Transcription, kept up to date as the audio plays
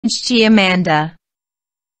CHIMAMANDA.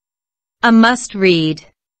 A must-read.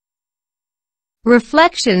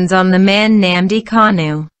 Reflections on the man Nnamdi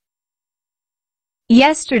Kanu.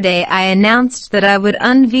 Yesterday I announced that I would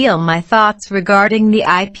unveil my thoughts regarding the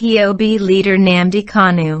Ipob leader Nnamdi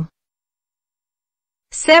Kanu.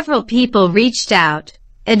 Several people reached out,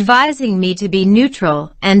 advising me to be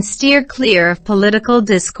neutral and steer clear of political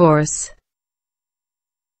discourse.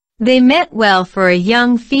 They meant well for a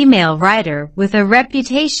young female writer with a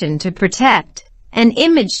reputation to protect, an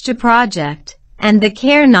image to project, and the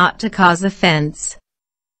care not to cause offense.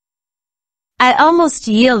 I almost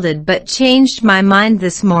yielded but changed my mind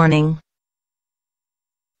this morning.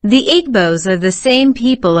 The Igbos are the same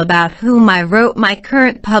people about whom I wrote my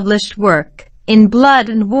current published work, In Blood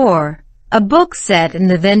and War, a book set in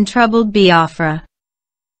the then-troubled Biafra.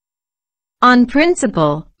 On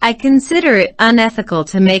principle, I consider it unethical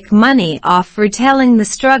to make money off retelling the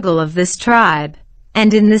struggle of this tribe,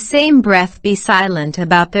 and in the same breath be silent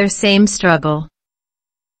about their same struggle.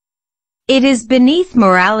 It is beneath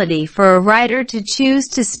morality for a writer to choose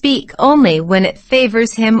to speak only when it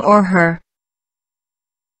favors him or her.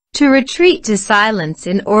 To retreat to silence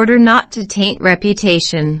in order not to taint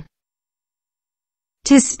reputation.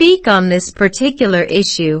 To speak on this particular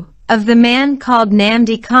issue, of the man called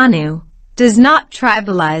Nnamdi Kanu, does not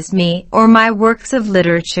tribalize me or my works of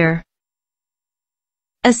literature.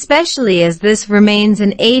 Especially as this remains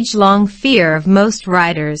an age-long fear of most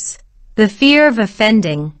writers, the fear of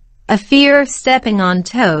offending, a fear of stepping on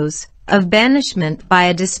toes, of banishment by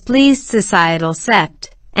a displeased societal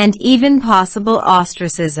sect, and even possible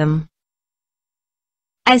ostracism.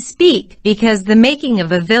 I speak because the making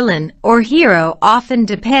of a villain or hero often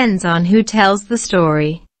depends on who tells the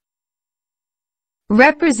story.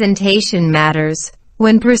 Representation matters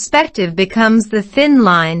when perspective becomes the thin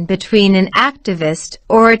line between an activist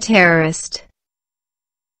or a terrorist.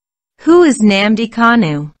 Who is Nnamdi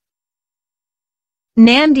Kanu?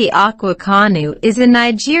 Nnamdi Okwu Kanu is a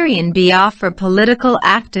Nigerian Biafra political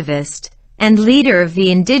activist and leader of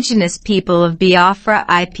the indigenous people of Biafra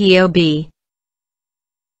Ipob.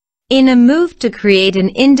 In a move to create an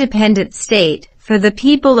independent state for the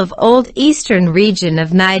people of Old Eastern region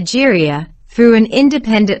of Nigeria through an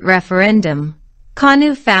independent referendum,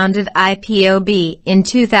 Kanu founded Ipob in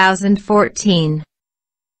 2014.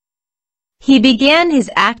 He began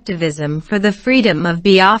his activism for the freedom of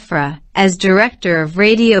Biafra as director of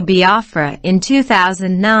Radio Biafra in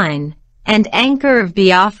 2009 and anchor of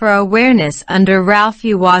Biafra awareness under Ralph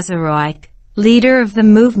Uwazuruike, leader of the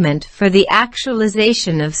movement for the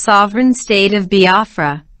Actualisation of Sovereign State of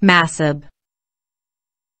Biafra, MASSOB.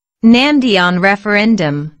 Nnamdi on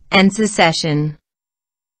Referendum and Secession.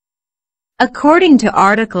 According to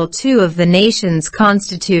Article 2 of the nation's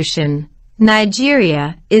constitution,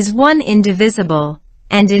 Nigeria is one indivisible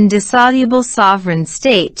and indissoluble sovereign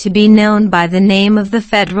state to be known by the name of the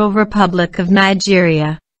Federal Republic of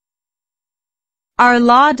Nigeria. Our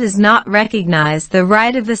law does not recognize the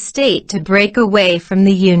right of a state to break away from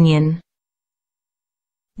the Union.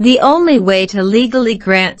 The only way to legally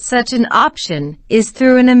grant such an option is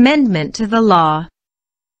through an amendment to the law.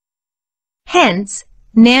 Hence,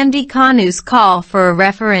 Nnamdi Kanu's call for a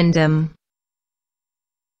referendum.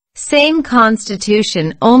 Same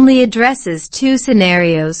constitution only addresses two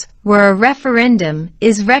scenarios where a referendum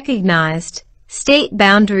is recognized: state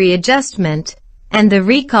boundary adjustment and the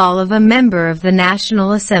recall of a member of the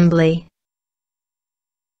National Assembly.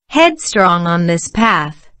 Headstrong on this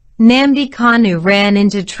path, Nnamdi Kanu ran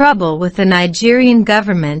into trouble with the Nigerian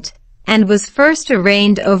government and was first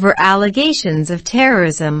arraigned over allegations of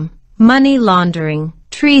terrorism, money laundering,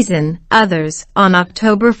 treason, others, on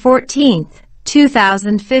October 14,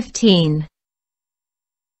 2015.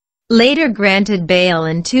 Later granted bail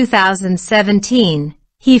in 2017,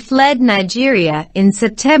 he fled Nigeria in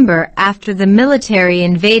September after the military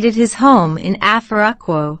invaded his home in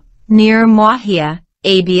Afarakwo, near Umuahia,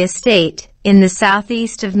 Abia State, in the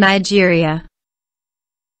southeast of Nigeria.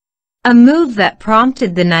 A move that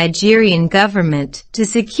prompted the Nigerian government to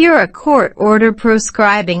secure a court order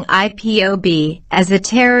proscribing Ipob as a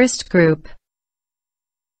terrorist group.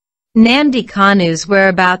 Nnamdi Kanu's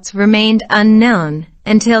whereabouts remained unknown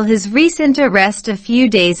until his recent arrest a few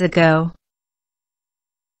days ago.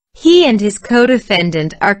 He and his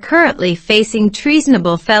co-defendant are currently facing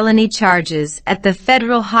treasonable felony charges at the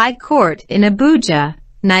Federal High Court in Abuja,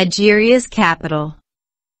 Nigeria's capital.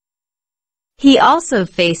 He also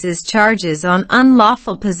faces charges on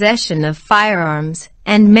unlawful possession of firearms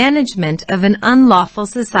and management of an unlawful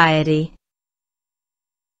society.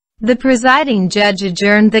 The presiding judge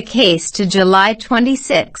adjourned the case to July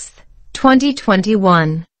 26,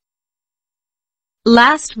 2021.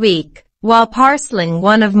 Last week, while parceling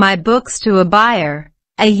one of my books to a buyer,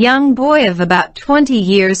 a young boy of about 20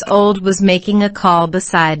 years old was making a call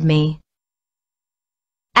beside me.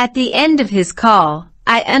 At the end of his call,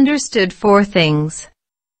 I understood 4 things.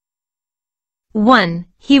 1.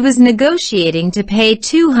 He was negotiating to pay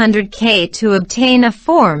 $200K to obtain a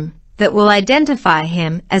form that will identify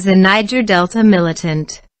him as a Niger Delta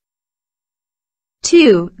militant.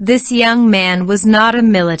 2. This young man was not a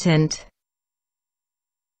militant.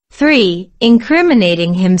 3.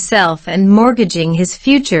 Incriminating himself and mortgaging his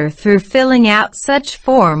future through filling out such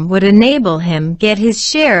form would enable him get his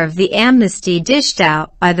share of the amnesty dished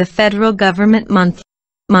out by the federal government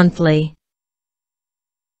monthly.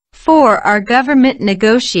 4. Our government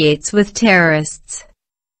negotiates with terrorists.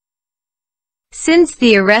 Since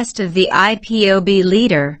the arrest of the Ipob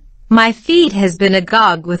leader, my feed has been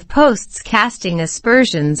agog with posts casting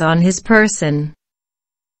aspersions on his person,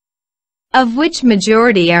 of which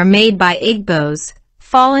majority are made by Igbos,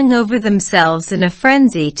 falling over themselves in a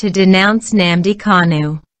frenzy to denounce Nnamdi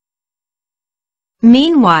Kanu.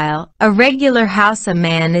 Meanwhile, a regular Hausa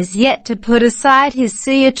man is yet to put aside his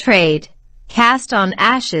suya trade, cast on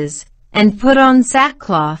ashes, and put on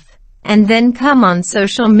sackcloth, and then come on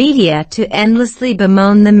social media to endlessly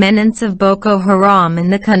bemoan the menace of Boko Haram in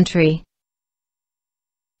the country.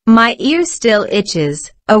 My ear still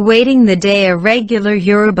itches, awaiting the day a regular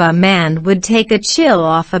Yoruba man would take a chill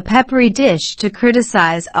off a peppery dish to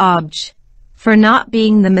criticize Obj for not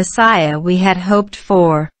being the Messiah we had hoped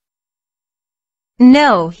for.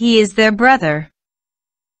 No, he is their brother.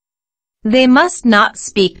 They must not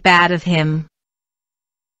speak bad of him.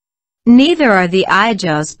 Neither are the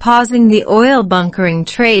Ijaws pausing the oil bunkering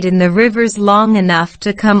trade in the rivers long enough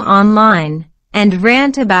to come online and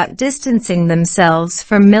rant about distancing themselves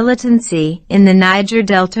from militancy in the Niger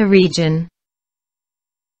Delta region.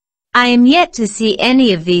 I am yet to see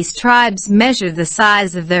any of these tribes measure the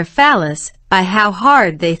size of their phallus by how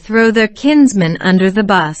hard they throw their kinsmen under the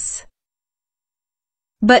bus.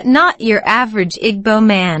 But not your average Igbo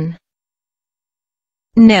man.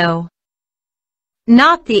 No.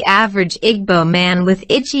 Not the average Igbo man with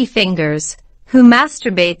itchy fingers, who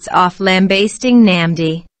masturbates off lambasting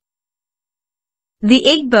Nnamdi. The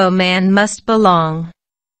Igbo man must belong.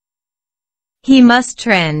 He must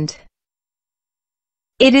trend.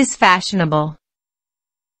 It is fashionable.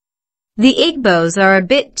 The Igbos are a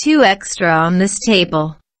bit too extra on this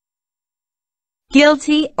table.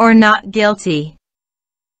 Guilty or not guilty?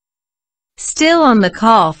 Still on the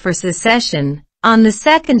call for secession, on the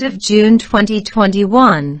 2nd of June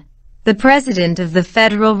 2021, the President of the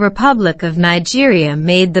Federal Republic of Nigeria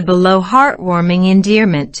made the below heartwarming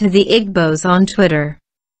endearment to the Igbos on Twitter.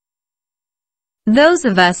 Those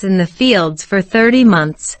of us in the fields for 30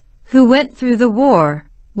 months, who went through the war,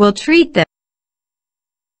 will treat them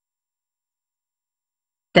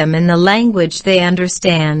in the language they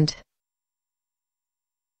understand.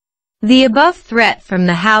 The above threat from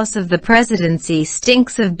the House of the Presidency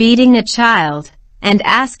stinks of beating a child and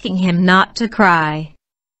asking him not to cry.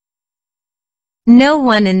 No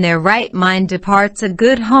one in their right mind departs a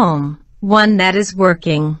good home, one that is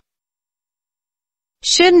working.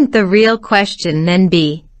 Shouldn't the real question then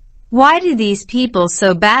be, why do these people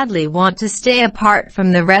so badly want to stay apart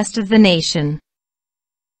from the rest of the nation?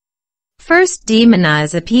 First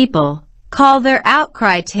demonize a people, call their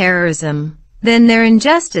outcry terrorism, then their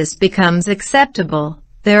injustice becomes acceptable,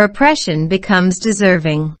 their oppression becomes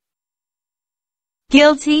deserving.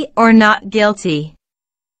 Guilty or not guilty?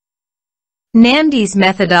 Nnamdi's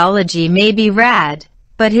methodology may be rad,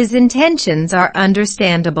 but his intentions are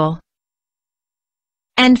understandable.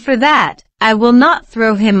 And for that, I will not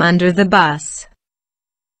throw him under the bus.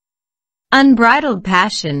 Unbridled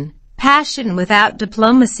passion, passion without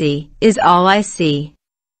diplomacy, is all I see.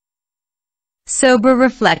 Sober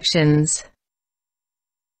reflections.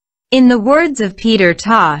 In the words of Peter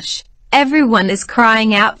Tosh, everyone is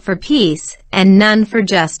crying out for peace, and none for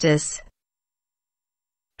justice.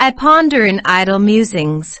 I ponder in idle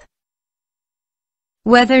musings.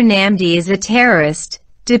 Whether Nnamdi is a terrorist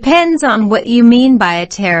depends on what you mean by a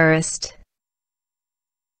terrorist.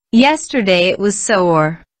 Yesterday it was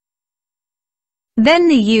Sowore. Then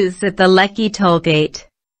the youth at the Lekki tollgate.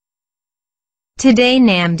 Today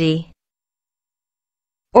Nnamdi.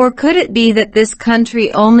 Or could it be that this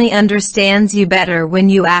country only understands you better when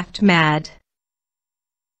you act mad?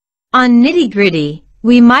 On nitty-gritty,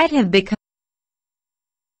 we might have become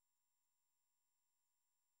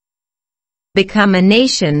a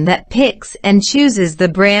nation that picks and chooses the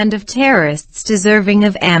brand of terrorists deserving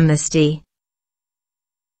of amnesty.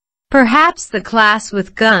 Perhaps the class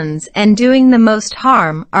with guns and doing the most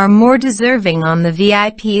harm are more deserving on the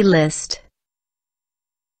VIP list.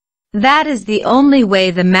 That is the only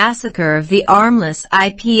way the massacre of the armless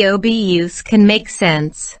Ipob youths can make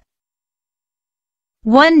sense.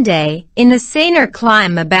 One day, in a saner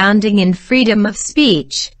clime abounding in freedom of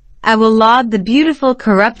speech, I will laud the beautiful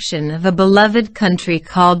corruption of a beloved country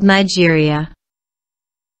called Nigeria.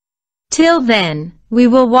 Till then, we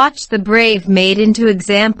will watch the brave made into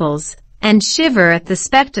examples, and shiver at the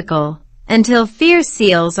spectacle, until fear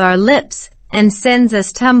seals our lips and sends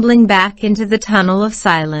us tumbling back into the tunnel of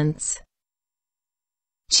silence.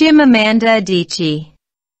 Chimamanda Adichie.